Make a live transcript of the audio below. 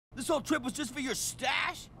This whole trip was just for your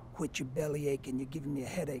stash? Quit your belly aching. You're giving me a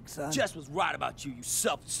headache, son. Jess was right about you, you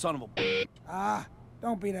selfish son of a... Ah,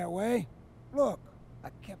 don't be that way. Look, I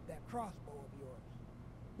kept that crossbow of yours.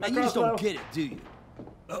 Now you just don't get it, do you?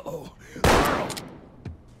 Uh-oh.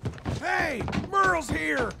 Hey, Merle's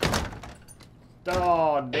here!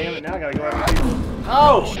 Oh, damn it, now I gotta go after people.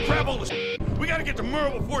 Oh! Grab all the we gotta get to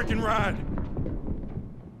Merle before he can ride.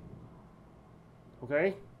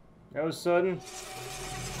 Okay, that was sudden.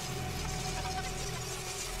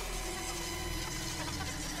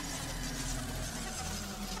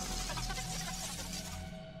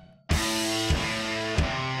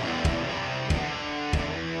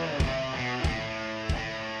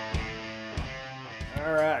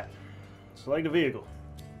 Alright, select a vehicle.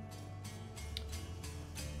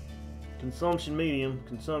 Consumption medium,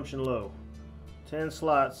 consumption low. 10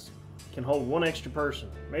 slots, can hold 1 extra person.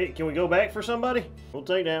 Hey, can we go back for somebody? We'll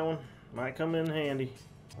take that one, might come in handy.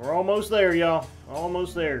 We're almost there, y'all,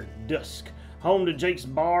 almost there. Dusk, home to Jake's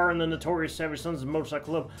Bar and the notorious Savage Sons of Motorcycle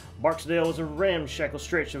Club. Barksdale was a ramshackle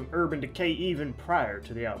stretch of urban decay even prior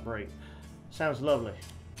to the outbreak. Sounds lovely.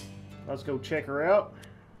 Let's go check her out.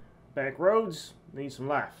 Back roads, need some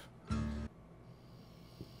life.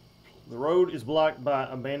 The road is blocked by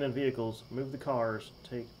abandoned vehicles. Move the cars.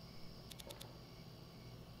 Take.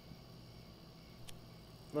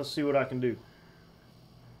 Let's see what I can do.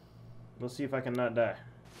 Let's see if I can not die.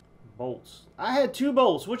 Bolts. I had 2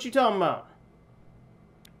 bolts. What you talking about?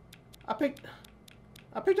 I picked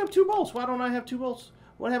up 2 bolts. Why don't I have 2 bolts?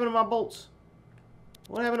 What happened to my bolts?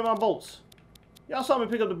 What happened to my bolts? Y'all saw me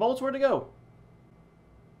pick up the bolts. Where'd they go?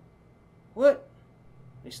 What?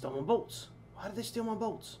 They stole my bolts. Why did they steal my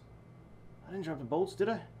bolts? I didn't drop the bolts, did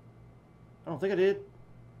I? I don't think I did.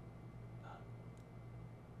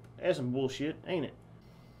 That's some bullshit, ain't it?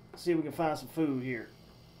 Let's see if we can find some food here.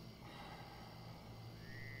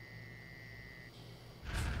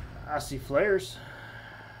 I see flares.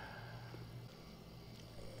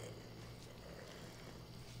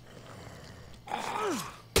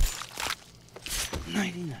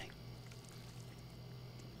 Nighty-night.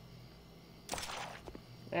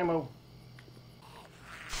 Ammo.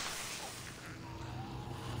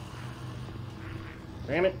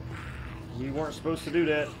 Damn it. You weren't supposed to do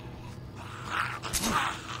that.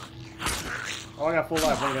 Oh, I got full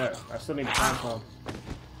life. Look at that. I still need to find some.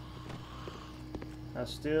 I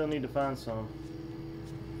still need to find some.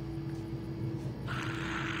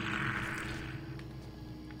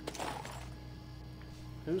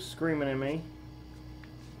 Who's screaming at me?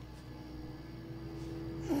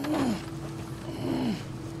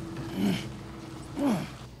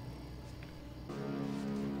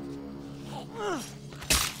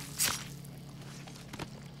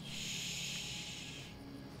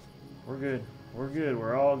 We're good. We're good.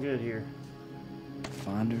 We're all good here.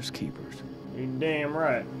 Finders keepers. You damn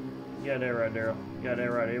right. You got that right, Daryl. You got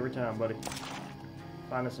that right every time, buddy.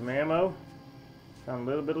 Finding some ammo. Found a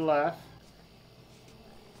little bit of life.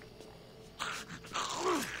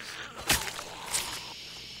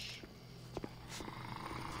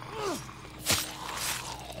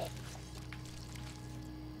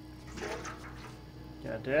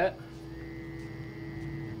 Got that.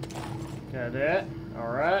 Got that.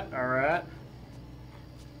 Alright, alright.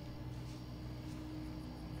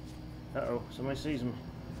 Uh-oh, somebody sees me.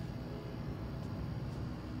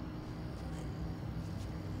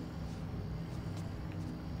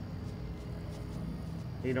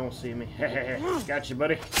 He don't see me. Got you,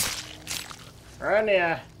 buddy. Right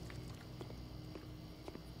now.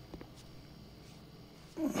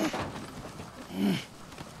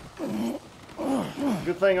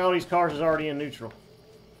 Good thing all these cars is already in neutral.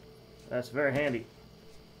 That's very handy.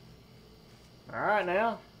 Alright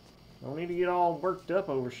now. Don't need to get all worked up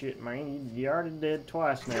over shit, man. You already dead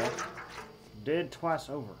twice now. Dead twice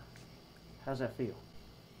over. How's that feel?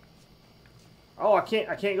 Oh, I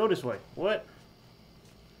can't go this way. What?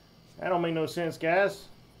 That don't make no sense, guys.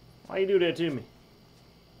 Why you do that to me?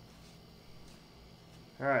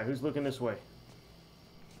 Alright, who's looking this way?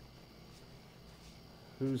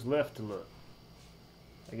 Who's left to look?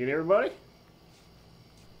 I get everybody?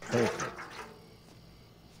 Perfect.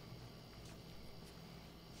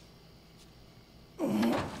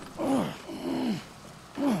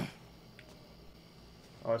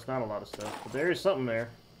 Oh, it's not a lot of stuff, but there is something there.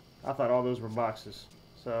 I thought all those were boxes.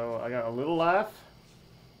 So I got a little life,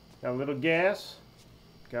 got a little gas,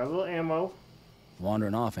 got a little ammo.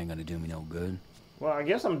 Wandering off ain't gonna do me no good. Well, I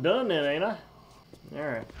guess I'm done then, ain't I?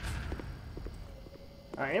 Alright.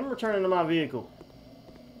 I am returning to my vehicle.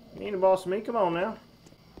 You ain't the boss of me, come on now.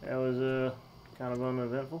 That was kind of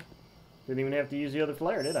uneventful. Didn't even have to use the other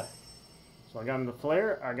flare, did I? So I got him the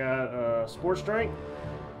flare. I got sports drink.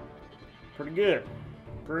 Pretty good.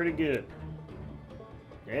 Pretty good.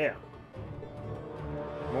 Yeah.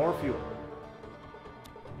 More fuel.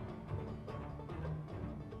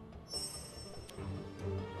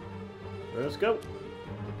 Let's go.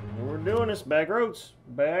 We're doing this. Back roads.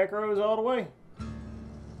 Back roads all the way.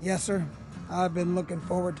 Yes, sir. I've been looking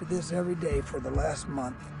forward to this every day for the last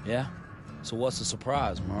month. Yeah? So what's the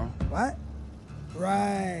surprise, Merle? What?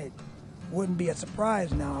 Right. Wouldn't be a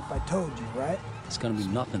surprise now if I told you, right? It's gonna be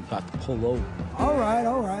nothing about to pull over. All right,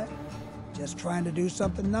 all right. Just trying to do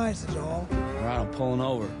something nice is all. All right, I'm pulling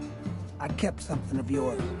over. I kept something of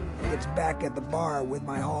yours. It's back at the bar with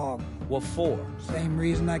my hog. What for? Same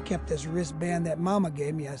reason I kept this wristband that Mama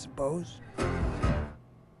gave me, I suppose.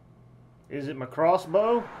 Is it my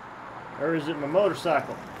crossbow? Or is it my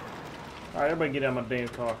motorcycle? Alright, everybody get out of my damn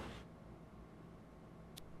car.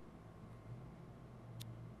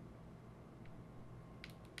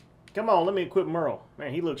 Come on, let me equip Merle.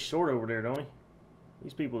 Man, he looks short over there, don't he?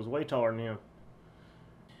 These people is way taller than him.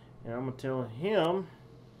 And I'm going to tell him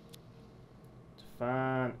to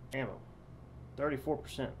find ammo.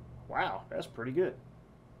 34%. Wow, that's pretty good.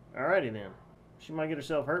 Alrighty then. She might get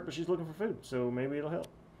herself hurt, but she's looking for food, so maybe it'll help.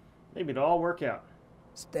 Maybe it'll all work out.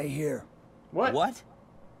 Stay here. What? What?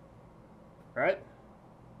 Right?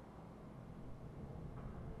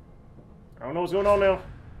 I don't know what's going on now.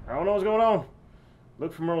 I don't know what's going on.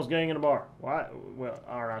 Look for Merle's gang in the bar. Why? Well,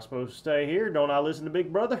 aren't I supposed to stay here? Don't I listen to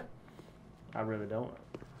Big Brother? I really don't.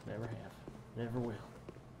 Never have. Never will.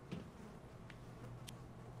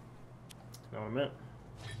 Know what I meant?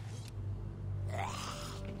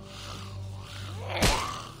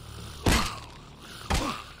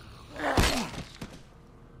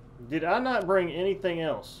 Did I not bring anything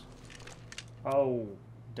else? Oh,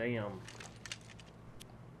 damn.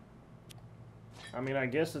 I mean, I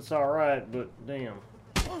guess it's alright, but damn.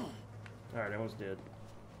 Alright, that one's dead.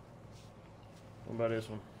 What about this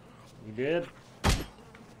one? You dead?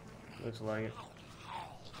 Looks like it.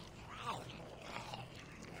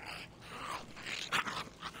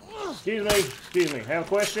 Excuse me. Have a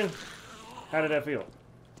question? How did that feel?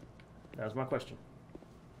 That was my question.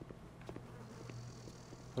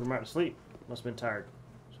 Put him right to sleep. Must have been tired.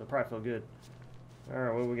 So it probably felt good.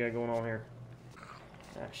 Alright, what we got going on here?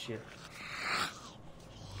 Ah, shit.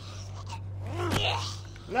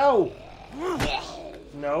 No!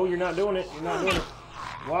 No, you're not doing it. You're not doing it.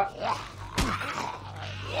 What?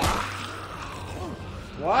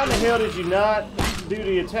 Why in the hell did you not do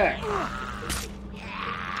the attack?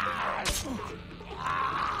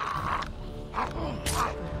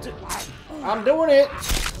 I'm doing it!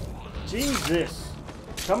 Jesus.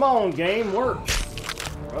 Come on, game, work.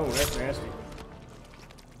 Oh, that's nasty.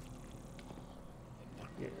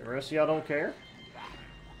 Yeah, the rest of y'all don't care?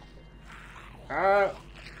 Alright.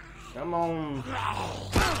 Come on.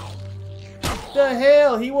 What the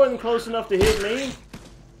hell? He wasn't close enough to hit me.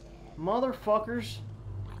 Motherfuckers.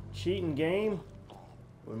 Cheating game.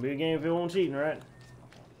 Wouldn't be a game if it wasn't cheating, right?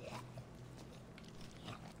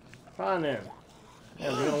 Fine then.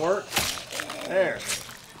 Yeah, is it gonna work? There.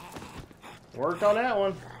 Worked on that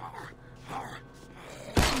one.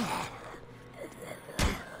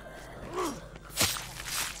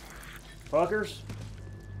 Fuckers.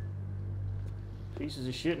 Pieces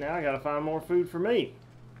of shit. Now I gotta find more food for me.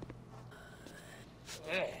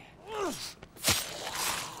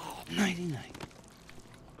 99.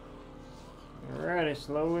 Alrighty,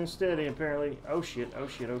 slow and steady apparently. Oh shit, oh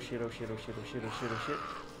shit, oh shit, oh shit, oh shit, oh shit, oh shit, oh shit.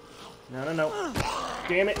 No.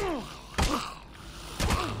 Damn it.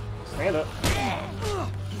 Stand up.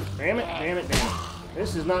 Damn it.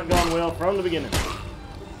 This has not gone well from the beginning.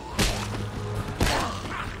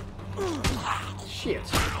 Shit.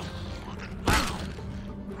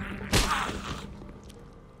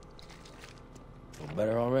 Feel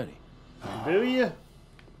better already. Do you?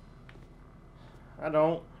 I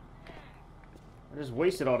don't. I just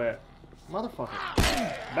wasted all that. Motherfucker.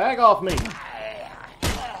 Back off me.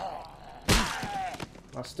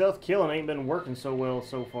 My stealth killing ain't been working so well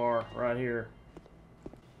so far right here.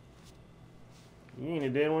 You ain't a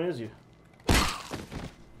dead one, is you?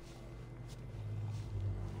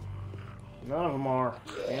 None of them are.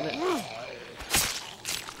 Damn it.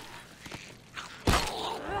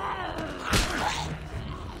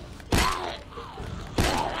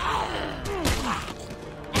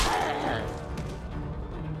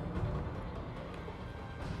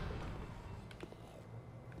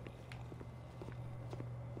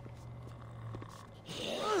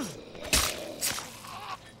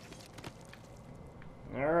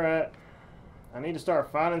 I need to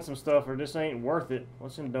start finding some stuff or this ain't worth it.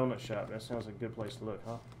 What's in Donut Shop? That sounds like a good place to look,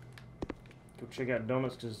 huh? Go check out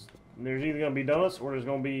donuts, because there's either going to be donuts or there's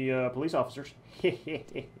going to be police officers.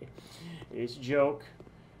 It's a joke.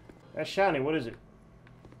 That's shiny. What is it?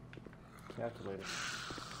 Calculator.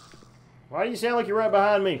 Why do you sound like you're right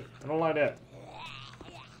behind me? I don't like that.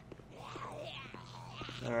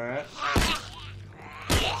 Alright.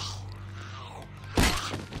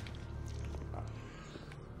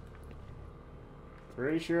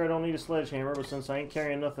 Pretty sure I don't need a sledgehammer, but since I ain't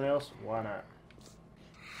carrying nothing else, why not?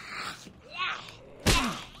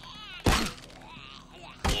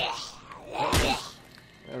 Oh,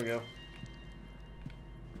 there we go.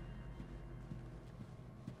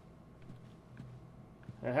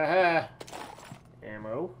 Ha ha ha!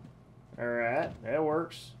 Ammo. Alright, that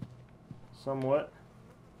works. Somewhat.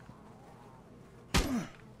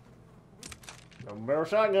 Double barrel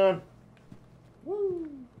shotgun. Woo!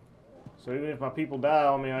 So even if my people die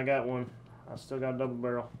on me, I got one. I still got a double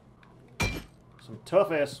barrel. Some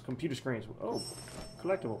tough ass computer screens. Oh,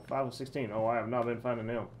 collectible. 5 of 16. Oh, I have not been finding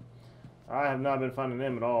them. I have not been finding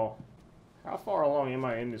them at all. How far along am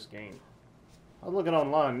I in this game? I was looking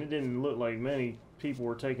online. It didn't look like many people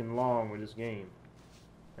were taking long with this game.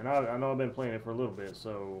 And I know I've been playing it for a little bit,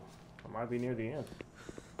 so I might be near the end.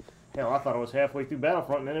 Hell, I thought I was halfway through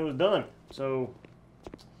Battlefront and then it was done. So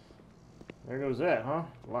there goes that, huh?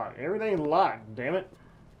 Locked. Everything's locked, damn it.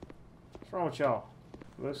 What's wrong with y'all?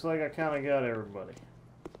 Looks like I kind of got everybody.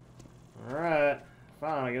 Alright.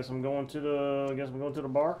 Fine, I guess I'm going to the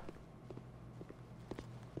bar.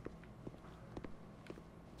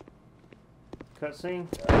 Cutscene.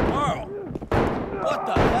 Merle! What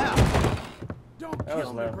the hell? Don't That was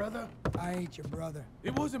kill me, loud. brother. I ain't your brother.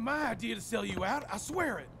 It wasn't my idea to sell you out. I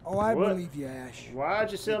swear it. Oh, I What? believe you, Ash.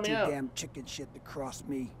 Why'd you sell You're me too out? damn chicken shit to cross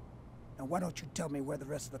me. Now why don't you tell me where the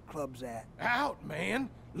rest of the club's at? Out, man.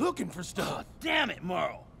 Looking for Oh, stuff. damn it,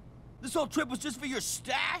 Merle. This whole trip was just for your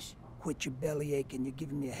stash? Quit your belly aching. You're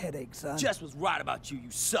giving me a headache, son. Jess was right about you, you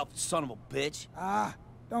selfish son of a bitch. Ah,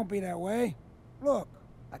 don't be that way. Look,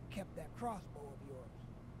 I kept that crossbow of yours.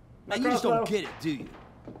 Now you just don't get it, do you?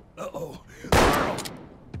 Uh-oh.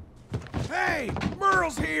 Hey,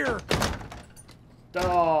 Merle's here.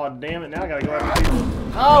 Oh, damn it. Now I gotta go after people.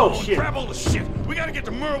 Oh, shit. Grab all the shit. We gotta get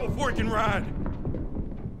to Merle before he can ride.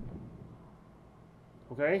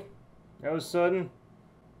 Okay. That was sudden.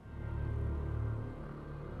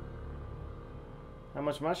 How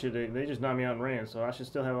much of my shit? They just knocked me out and ran, so I should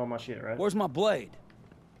still have all my shit, right? Where's my blade?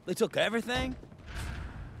 They took everything?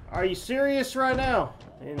 Are you serious right now?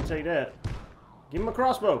 I didn't take that. Give him a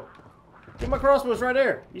crossbow. Give him a crossbow. It's right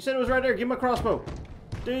there. You said it was right there. Give him a crossbow.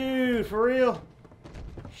 Dude, for real?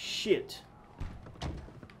 Shit.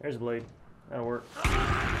 There's a blade. That'll work.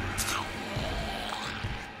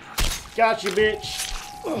 Got you, bitch.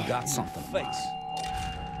 You got something. Face.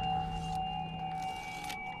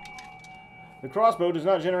 The crossbow does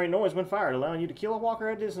not generate noise when fired, allowing you to kill a walker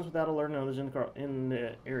at a distance without alerting others in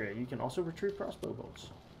the area. You can also retrieve crossbow bolts.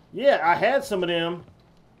 Yeah, I had some of them.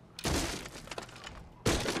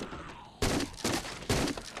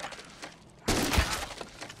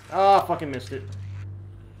 Ah, fucking missed it.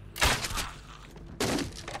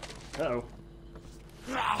 Uh-oh.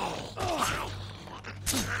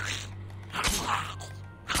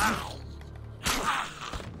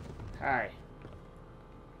 Hi.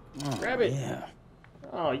 Grab it. Yeah.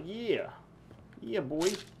 Oh, yeah. Yeah, boy.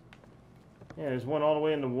 Yeah, there's one all the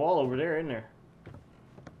way in the wall over there, isn't there?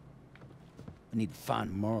 I need to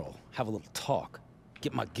find Merle, have a little talk,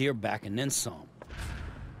 get my gear back and then some.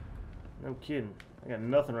 No kidding. I got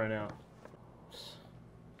nothing right now.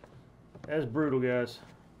 That's brutal, guys.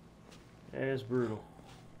 That's brutal.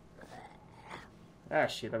 Ah,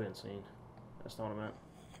 shit, I've been seen. That's not what I meant.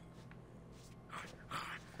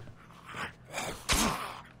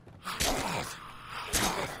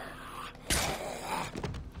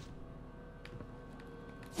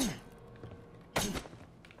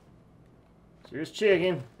 Just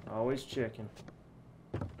checking. Always checking.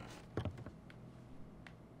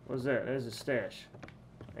 What's that? There's a stash.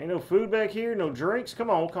 Ain't no food back here, no drinks. Come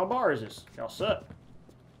on, what kind of bar is this? Y'all suck.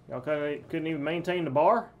 Y'all couldn't even maintain the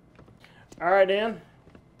bar? Alright, Dan.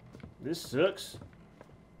 This sucks.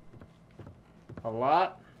 A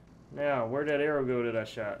lot. Now, where'd that arrow go that I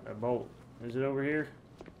shot? That bolt. Is it over here?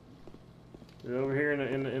 Is it over here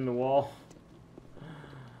in the wall?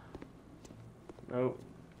 Nope.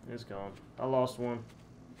 It's gone. I lost one.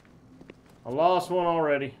 I lost one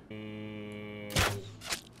already. And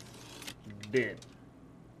dead.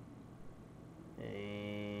 And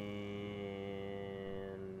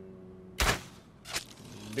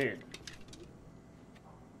dead.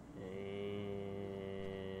 And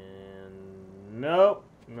nope.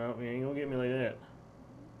 Nope, you ain't gonna get me like that.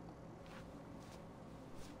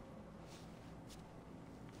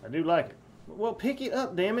 I do like it. Well, pick it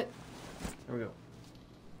up, damn it. There we go.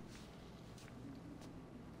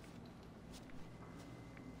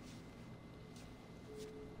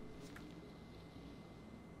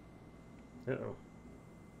 Uh-oh.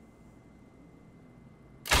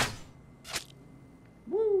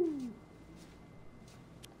 Woo!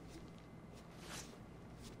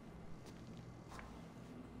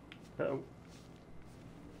 Uh-oh.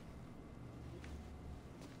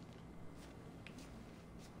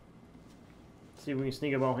 See if we can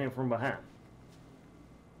sneak up on him from behind.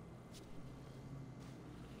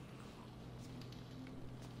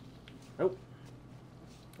 Nope.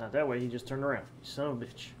 Not that way, he just turned around. You son of a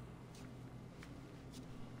bitch.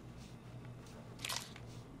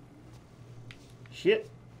 Shit.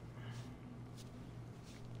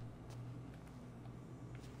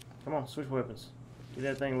 Come on, switch weapons. Get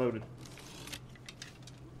that thing loaded.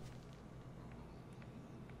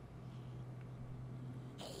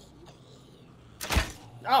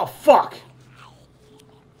 Oh, fuck!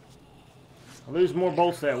 I lose more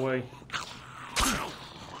bolts that way.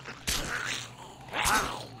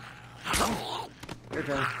 Your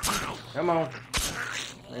turn. Come on.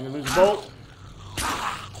 I need to lose a bolt.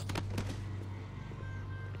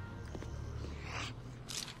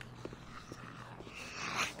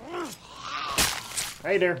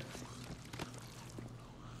 Hey there.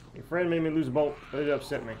 Your friend made me lose a bolt, but it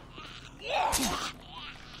upset me.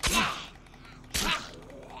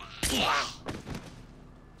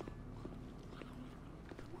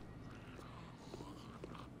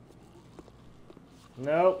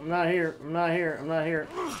 No, I'm not here. I'm not here. I'm not here.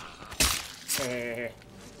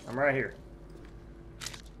 I'm right here.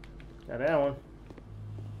 Got that one.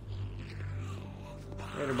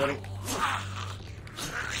 Later, buddy.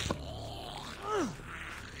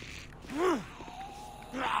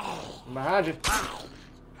 I'm behind you.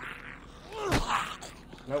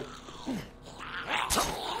 Nope.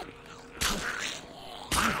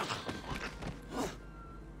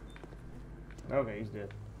 Okay, he's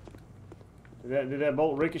dead. Did that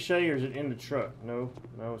bolt ricochet or is it in the truck? No,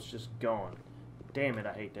 it's just gone. Damn it,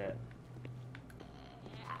 I hate that.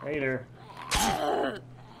 Hey there. I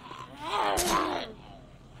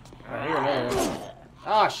hear another one.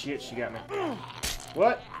 Ah, shit, she got me.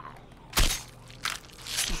 What? What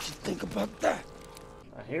you think about that?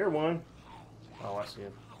 I hear one. Oh, I see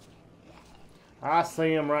him. I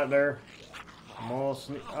see him right there. I'm all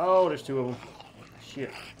oh, there's two of them.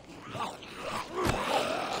 Shit.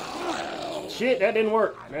 Shit, that didn't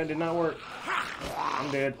work. That did not work.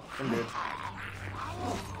 I'm dead. I'm dead.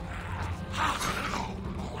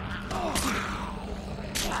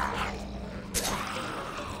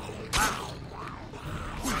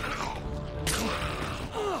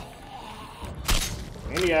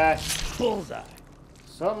 In the eye. Bullseye.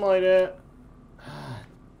 Something like that.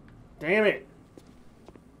 Damn it.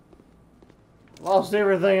 Lost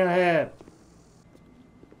everything I had.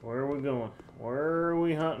 Where are we going? Where are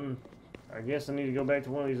we hunting? I guess I need to go back to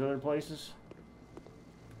one of these other places.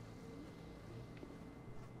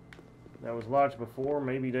 That was locked before.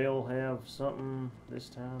 Maybe they'll have something this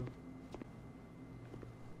time.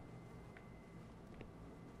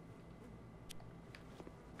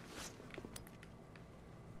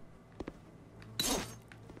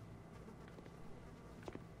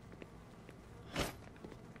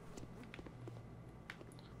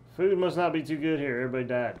 Food must not be too good here. Everybody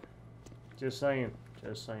died. Just saying.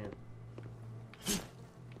 Just saying.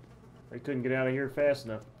 They couldn't get out of here fast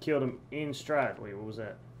enough. Killed him in stride. Wait, what was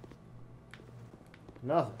that?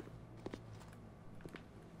 Nothing.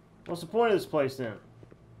 What's the point of this place then?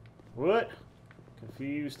 What?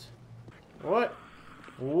 Confused. What?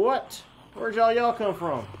 What? Where'd y'all come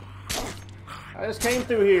from? I just came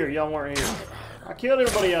through here. Y'all weren't here. I killed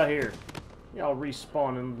everybody out here. Y'all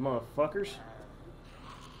respawning motherfuckers.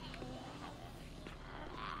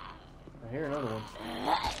 I hear another one.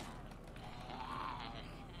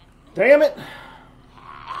 Damn it!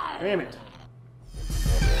 Damn it.